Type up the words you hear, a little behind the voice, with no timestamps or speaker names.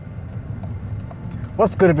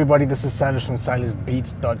What's good, everybody? This is Silas from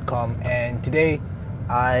silasbeats.com, and today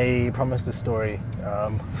I promised a story. I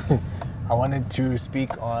wanted to speak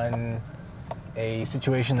on a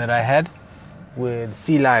situation that I had with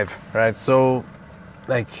C Live, right? So,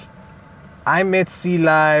 I met C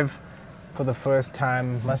Live for the first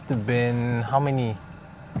time, must have been how many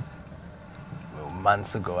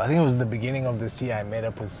months ago? I think it was the beginning of this year I met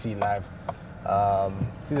up with C Live.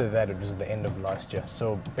 It's either that or just the end of last year.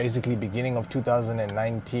 So basically beginning of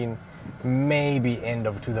 2019, maybe end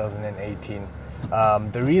of 2018.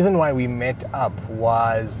 The reason why we met up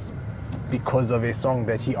was because of a song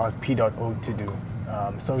that he asked P.O to do.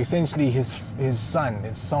 So essentially his son,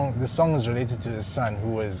 the song is related to his son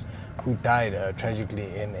who died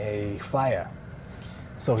tragically in a fire.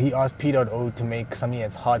 So he asked P.O to make something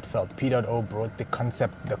that's heartfelt. P.O brought the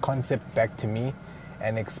concept back to me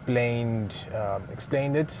and explained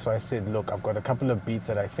it. So I said, look, I've got a couple of beats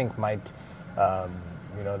that I think might,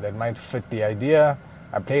 that might fit the idea.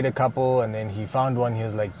 I played a couple, and then he found one. He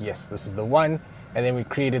was like, yes, this is the one. And then we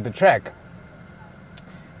created the track.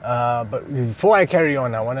 But before I carry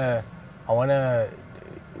on, I wanna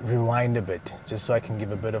rewind a bit, just so I can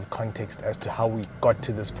give a bit of context as to how we got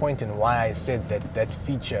to this point and why I said that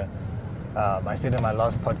feature. I said in my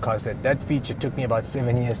last podcast that feature took me about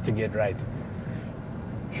 7 years to get right.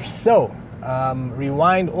 So,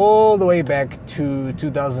 rewind all the way back to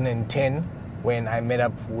 2010 when I met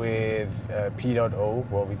up with P.O.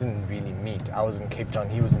 Well, we didn't really meet. I was in Cape Town,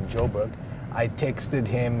 he was in Joburg. I texted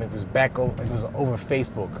him. It was over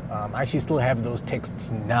Facebook. I actually still have those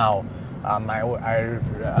texts now. Once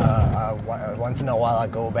in a while I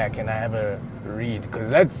go back and I have a read, because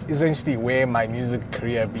that's essentially where my music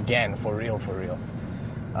career began, for real.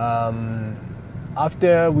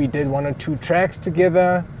 After we did one or two tracks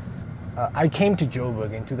together, I came to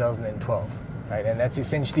Joburg in 2012, right? And that's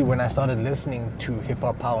essentially when I started listening to Hip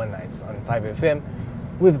Hop Power Nights on 5FM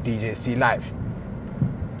with DJ C Live.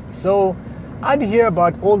 So I'd hear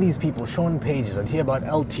about all these people, Sean Pages, I'd hear about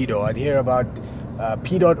El Tito, I'd hear about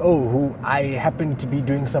P.O, who I happened to be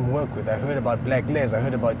doing some work with. I heard about Black Les, I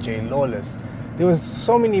heard about Jay Lawless. There was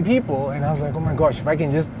so many people, and I was like, oh my gosh, if I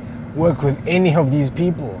can just work with any of these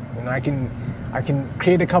people, I can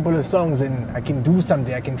create a couple of songs and I can do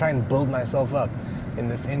something. I can try and build myself up in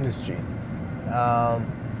this industry.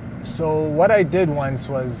 So what I did once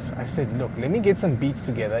was I said, look, let me get some beats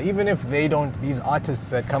together. Even if these artists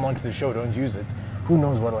that come onto the show don't use it, who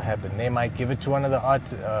knows what will happen? They might give it to one of the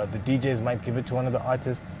DJs might give it to one of the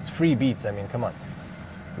artists. It's free beats. I mean, come on.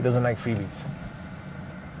 Who doesn't like free beats?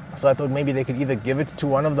 So I thought maybe they could either give it to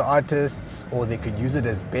one of the artists or they could use it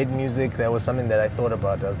as bed music. That was something that I thought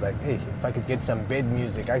about. I was like, hey, if I could get some bed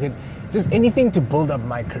music, I could just anything to build up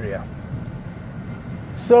my career.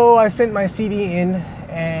 So I sent my CD in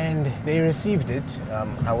and they received it.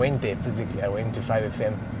 I went there physically. I went to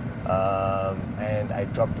 5FM and I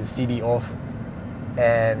dropped the CD off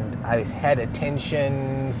and I had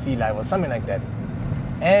Attention C Live or something like that.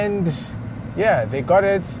 And yeah, they got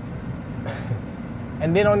it.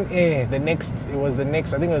 And then on air, I think it was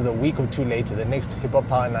a week or two later, the next Hip Hop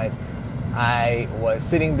Power Nights, I was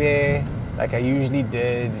sitting there like I usually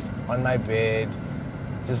did on my bed,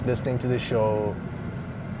 just listening to the show.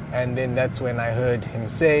 And then that's when I heard him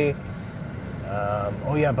say,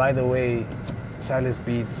 oh yeah, by the way, Silas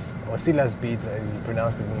Beats, or Silas Beats, you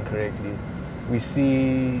pronounced it incorrectly, we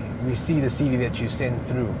see the CD that you sent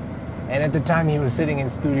through. And at the time he was sitting in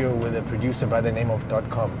studio with a producer by the name of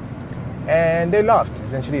 .com. And they laughed,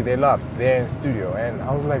 essentially they laughed there in studio. And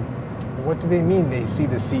I was like, what do they mean they see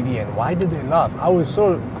the CD and why did they laugh? I was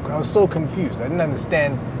so confused. I didn't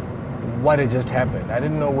understand what had just happened. I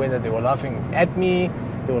didn't know whether they were laughing at me,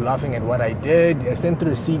 they were laughing at what I did. I sent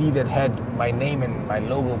through a CD that had my name and my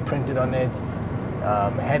logo printed on it,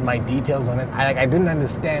 had my details on it. I didn't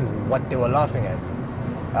understand what they were laughing at.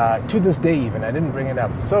 To this day even, I didn't bring it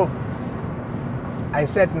up. So I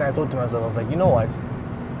sat and I thought to myself, I was like, you know what?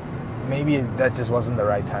 Maybe that just wasn't the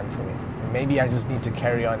right time for me. Maybe I just need to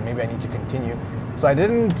carry on. Maybe I need to continue. So I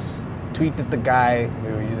didn't tweet at the guy.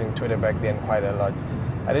 We were using Twitter back then quite a lot.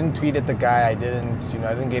 I didn't tweet at the guy. I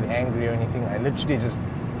didn't get angry or anything. I literally just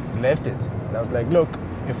left it. And I was like, look,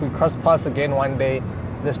 if we cross paths again one day,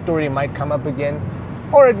 the story might come up again,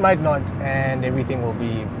 or it might not, and everything will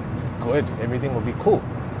be good. Everything will be cool.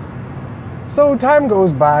 So time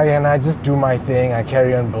goes by and I just do my thing. I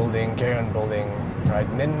carry on building, right?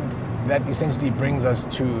 And then that essentially brings us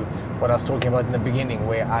to what I was talking about in the beginning,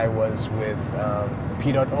 where I was with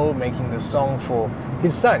P.O making this song for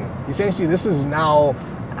his son. Essentially, this is now,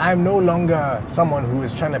 I'm no longer someone who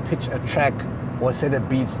is trying to pitch a track or a set of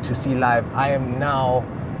beats to C Live. I am now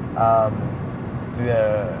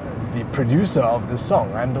the producer of the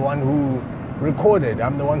song. I'm the one who recorded.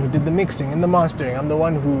 I'm the one who did the mixing and the mastering. I'm the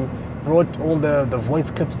one who brought all the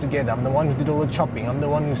voice clips together. I'm the one who did all the chopping. I'm the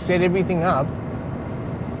one who set everything up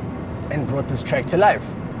and brought this track to life.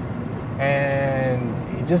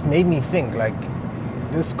 And it just made me think, like,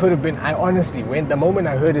 this could have been, I honestly, when the moment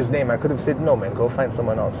I heard his name, I could have said, no man, go find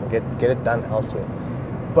someone else and get it done elsewhere.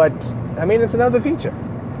 But I mean, it's another feature.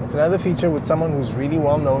 It's another feature with someone who's really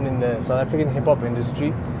well known in the South African hip hop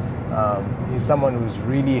industry. He's someone who's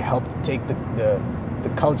really helped take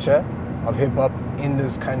the culture of hip hop in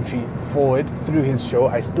this country forward through his show.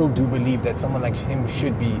 I still do believe that someone like him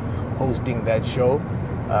should be hosting that show.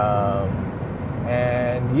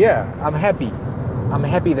 And yeah, I'm happy. I'm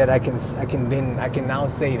happy that I can now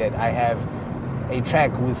say that I have a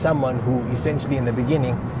track with someone who essentially in the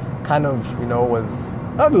beginning kind of, was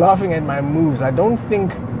not laughing at my moves. I don't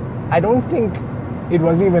think it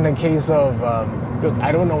was even a case of look,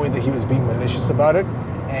 I don't know whether he was being malicious about it,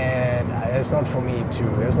 and it's not for me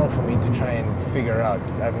to try and figure out.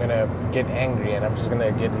 I'm gonna get angry and I'm just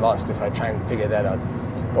gonna get lost if I try and figure that out.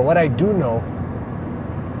 But what I do know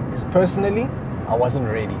is personally, I wasn't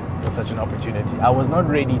ready for such an opportunity. I was not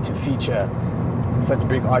ready to feature such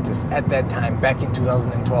big artists at that time, back in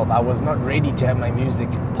 2012. I was not ready to have my music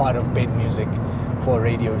part of paid music for a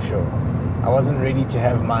radio show. I wasn't ready to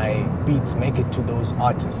have my beats make it to those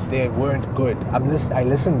artists. They weren't good. I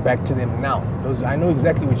listen back to them now. I know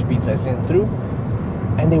exactly which beats I sent through,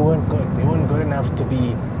 and they weren't good. They weren't good enough to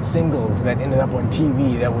be singles that ended up on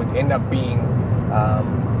TV that would end up being,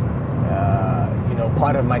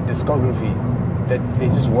 part of my discography. That they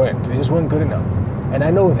just weren't good enough, and I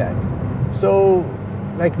know that. So,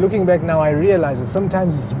 like, looking back now, I realize that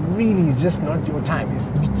sometimes it's really just not your time.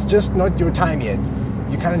 It's just not your time yet.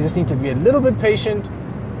 You kind of just need to be a little bit patient,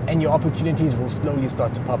 and your opportunities will slowly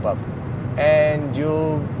start to pop up. And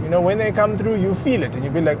when they come through, you feel it, and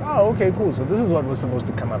you'll be like, oh, okay, cool. So this is what was supposed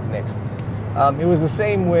to come up next. It was the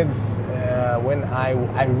same with when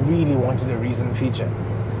I really wanted a Reason feature.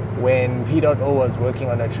 When P.O was working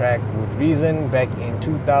on a track with Reason back in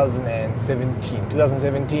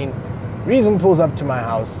 2017, Reason pulls up to my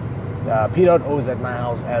house. P.O's at my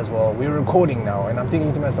house as well. We're recording now, and I'm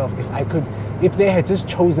thinking to myself, if they had just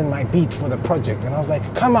chosen my beat for the project, and I was like,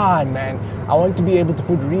 come on, man, I want to be able to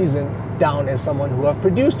put Reason down as someone who I've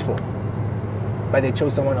produced for, but they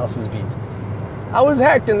chose someone else's beat. I was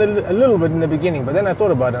hacked a little bit in the beginning, but then I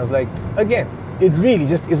thought about it. I was like, again, it really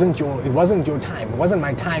just it wasn't your time. It wasn't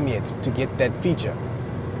my time yet to get that feature.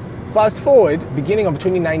 Fast forward, beginning of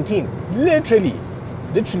 2019, literally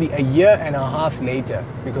a year and a half later,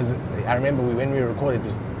 because I remember when we recorded, it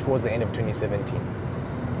was towards the end of 2017.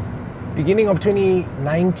 Beginning of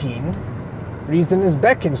 2019, Reason is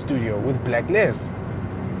back in studio with Black Les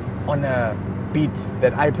on a beat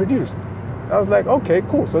that I produced. I was like, okay,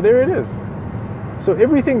 cool, so there it is. So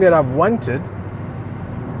everything that I've wanted,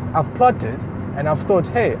 I've plotted, and I've thought,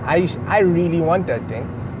 hey, I really want that thing.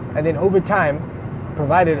 And then over time,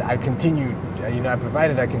 provided I continued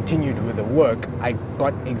with the work, I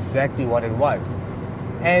got exactly what it was.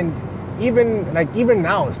 And even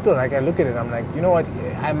now, still, like, I look at it, I'm like, you know what,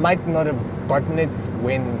 I might not have gotten it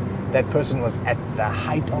when that person was at the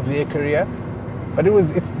height of their career, but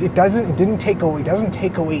it doesn't take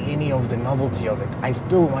away any of the novelty of it. I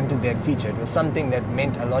still wanted that feature. It was something that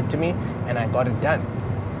meant a lot to me, and I got it done.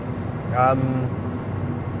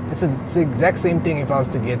 It's the exact same thing if I was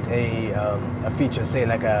to get a feature, say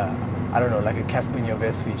like a Casper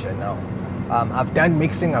Nyovest feature now. I've done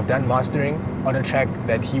mixing, I've done mastering on a track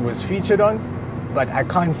that he was featured on, but I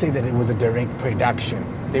can't say that it was a direct production.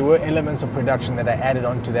 There were elements of production that I added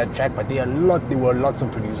onto that track, but there were lots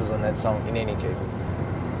of producers on that song in any case.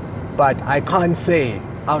 But I can't say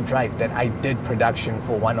outright that I did production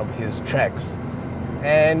for one of his tracks.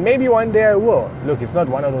 And maybe one day I will. Look, it's not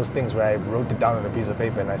one of those things where I wrote it down on a piece of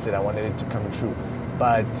paper and I said I wanted it to come true.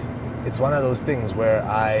 But it's one of those things where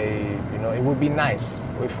it would be nice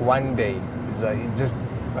if one day, it's just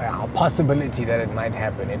a possibility that it might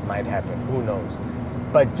happen. Who knows?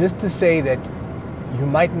 But just to say that you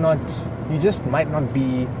just might not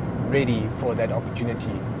be ready for that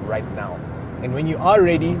opportunity right now. And when you are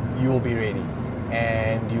ready, you will be ready.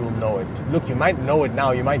 And you'll know it. Look, you might know it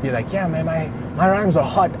now. You might be like, yeah, man, my rhymes are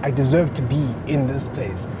hot. I deserve to be in this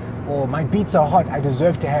place. Or my beats are hot. I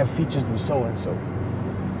deserve to have features with so-and-so.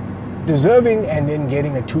 Deserving and then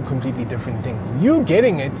getting are two completely different things. You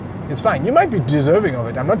getting it is fine. You might be deserving of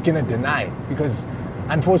it. I'm not going to deny, because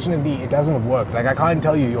unfortunately it doesn't work. Like, I can't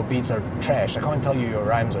tell you your beats are trash. I can't tell you your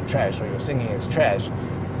rhymes are trash or your singing is trash.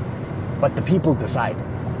 But the people decide.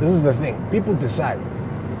 This is the thing. People decide.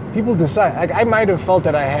 people decide. Like, I might have felt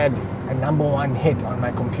that I had a number one hit on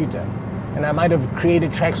my computer, and I might have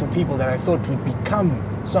created tracks with people that I thought would become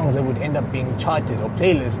songs that would end up being charted or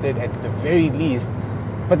playlisted at the very least,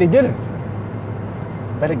 but they didn't.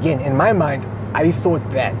 But again, in my mind, I thought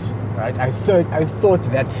that, right? I thought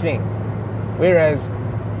that thing. Whereas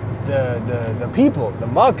the people, the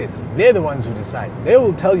market, they're the ones who decide. They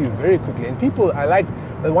will tell you very quickly. And people,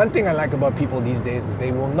 the one thing I like about people these days is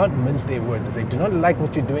they will not mince their words. If they do not like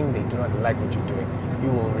what you're doing, they do not like what you're doing.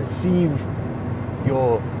 You will receive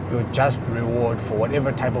your just reward for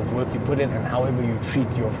whatever type of work you put in and however you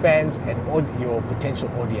treat your fans and your potential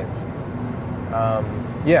audience.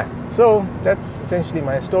 So that's essentially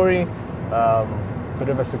my story. Bit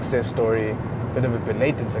of a success story, bit of a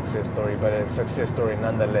belated success story, but a success story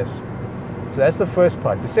nonetheless. So that's the first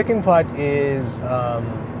part. The second part is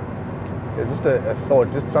there's just a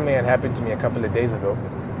thought, just something that happened to me a couple of days ago.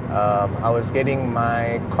 I was getting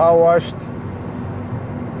my car washed,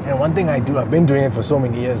 and one thing I do, I've been doing it for so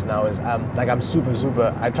many years now, is I'm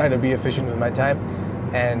super, I try to be efficient with my time,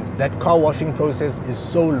 and that car washing process is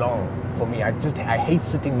so long for me. I hate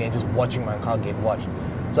sitting there just watching my car get washed.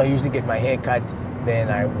 So I usually get my hair cut, then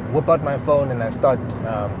I whip out my phone and I start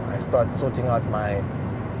sorting out my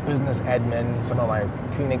business admin, some of my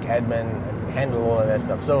clinic admin, and handle all of that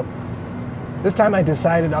stuff. So this time I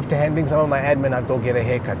decided, after handling some of my admin, I'd go get a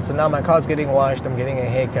haircut. So now my car's getting washed, I'm getting a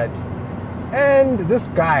haircut, and this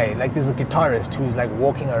guy, like, there's a guitarist who's like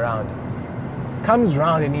walking around, comes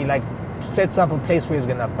around and he like sets up a place where he's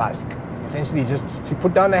gonna busk. Essentially, he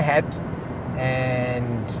put down a hat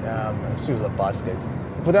and she was a basket.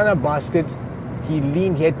 He put down a basket. He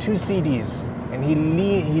had two CDs, and he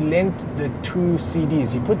leant the two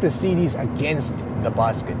CDs. He put the CDs against the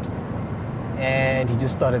basket, and he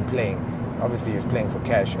just started playing. Obviously, he was playing for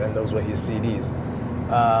cash, and those were his CDs.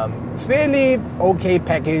 Fairly okay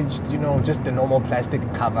packaged, just the normal plastic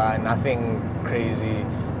cover, nothing crazy.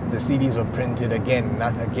 The CDs were printed again,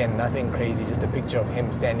 nothing crazy, just a picture of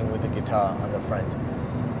him standing with the guitar on the front.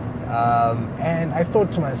 And I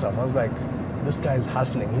thought to myself, I was like, this guy's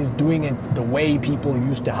hustling. He's doing it the way people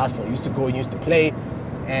used to hustle, used to go and used to play.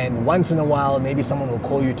 And once in a while, maybe someone will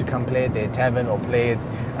call you to come play at their tavern or play at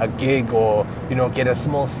a gig, or get a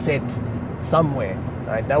small set somewhere.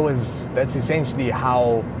 Right? That's essentially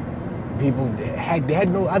how people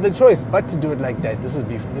had no other choice but to do it like that. This is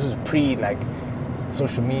pre like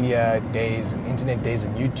social media days and internet days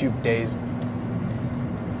and YouTube days.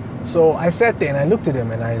 So I sat there and I looked at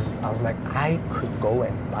him and I was like, I could go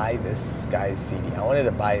and buy this guy's CD. I wanted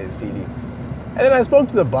to buy his CD. And then I spoke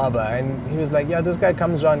to the barber and he was like, yeah, this guy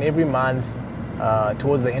comes around every month,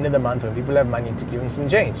 towards the end of the month when people have money, to give him some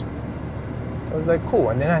change. So I was like, cool.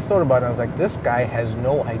 And then I thought about it. I was like, this guy has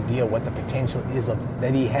no idea what the potential is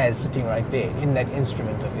that he has sitting right there in that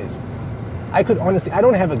instrument of his. I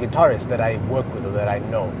don't have a guitarist that I work with or that I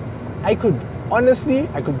know. I could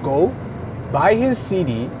go buy his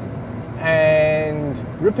CD and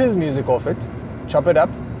rip his music off it, chop it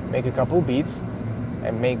up, make a couple beats,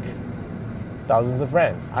 and make thousands of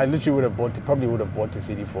rands. I literally probably would have bought the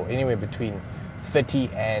CD for anywhere between 30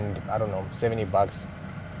 and, I don't know, $70,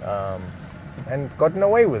 and gotten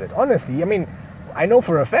away with it. Honestly, I mean, I know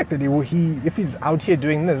for a fact that if he's out here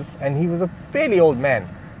doing this, and he was a fairly old man,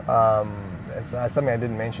 it's something I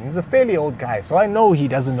didn't mention, he's a fairly old guy, so I know he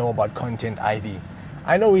doesn't know about Content ID.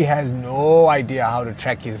 I know he has no idea how to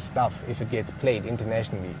track his stuff if it gets played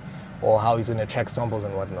internationally, or how he's going to track samples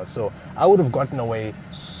and whatnot. So I would have gotten away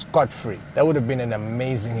scot-free. That would have been an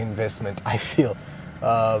amazing investment, I feel.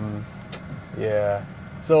 Yeah.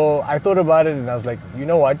 So I thought about it and I was like, you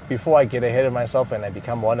know what? Before I get ahead of myself and I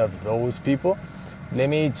become one of those people, let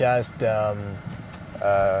me just give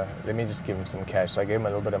him some cash. So I gave him a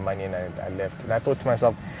little bit of money and I left. And I thought to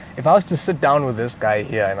myself, if I was to sit down with this guy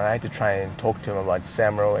here and I had to try and talk to him about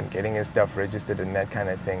Samro and getting his stuff registered and that kind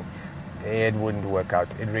of thing, it wouldn't work out.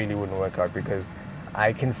 It really wouldn't work out, because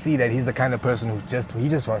I can see that he's the kind of person who just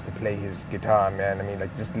wants to play his guitar, man. I mean,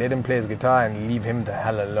 like, just let him play his guitar and leave him the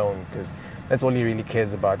hell alone, because that's all he really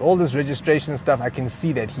cares about. All this registration stuff, I can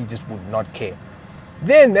see that he just would not care.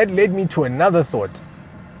 Then that led me to another thought,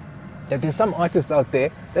 that there's some artists out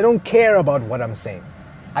there that don't care about what I'm saying.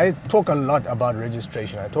 I talk a lot about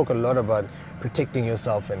registration. I talk a lot about protecting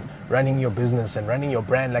yourself and running your business and running your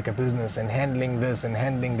brand like a business and handling this and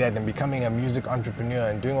handling that and becoming a music entrepreneur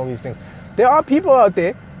and doing all these things. There are people out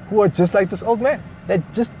there who are just like this old man,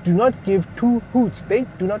 that just do not give two hoots. They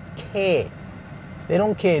do not care. They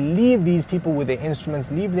don't care. Leave these people with their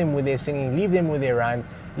instruments, leave them with their singing, leave them with their rhymes.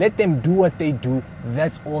 Let them do what they do.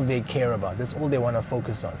 That's all they care about. That's all they want to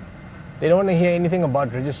focus on. They don't want to hear anything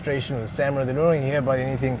about registration with Samra. They don't want to hear about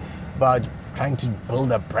anything about trying to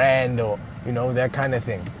build a brand or, that kind of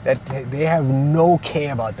thing. That they have no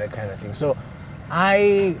care about that kind of thing. So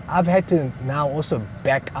I've had to now also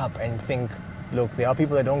back up and think, look, there are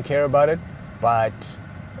people that don't care about it, but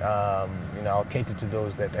I'll cater to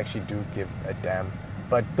those that actually do give a damn.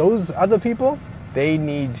 But those other people, they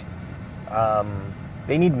need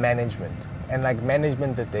management, and like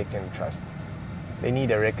management that they can trust. They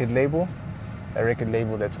need a record label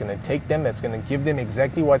that's going to take them, that's going to give them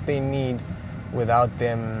exactly what they need without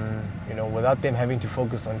them having to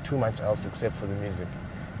focus on too much else except for the music.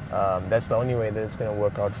 That's the only way that it's going to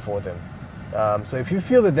work out for them. So if you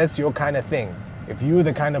feel that that's your kind of thing, if you're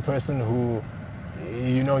the kind of person who,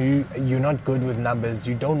 you're not good with numbers,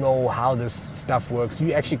 you don't know how this stuff works,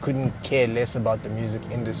 you actually couldn't care less about the music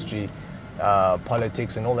industry,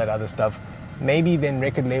 politics and all that other stuff, maybe then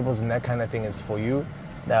record labels and that kind of thing is for you.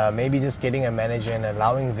 Maybe just getting a manager and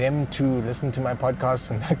allowing them to listen to my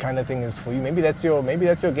podcast and that kind of thing is for you. Maybe that's your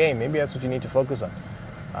game. Maybe that's what you need to focus on.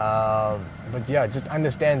 But yeah, just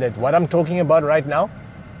understand that what I'm talking about right now,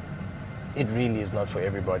 it really is not for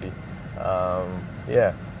everybody.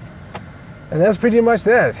 Yeah. And that's pretty much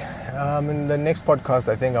that. In the next podcast,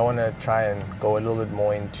 I think I want to try and go a little bit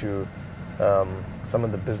more into some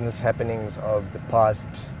of the business happenings of the past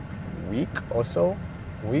week or so.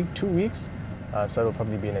 2 weeks. So it'll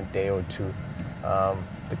probably be in a day or two.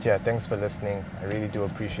 But yeah, thanks for listening. I really do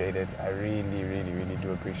appreciate it. I really, really, really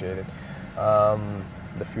do appreciate it.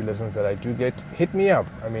 The few listens that I do get, hit me up.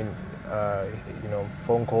 I mean,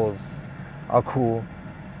 phone calls are cool.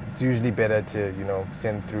 It's usually better to,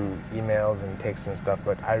 send through emails and texts and stuff,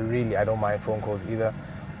 but I don't mind phone calls either.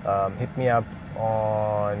 Hit me up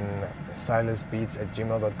on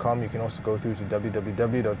silasbeats@gmail.com. You can also go through to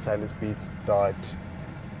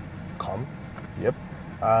www.silasbeats.com. Yep.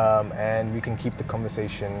 And we can keep the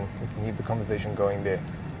conversation going there.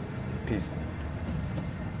 Peace.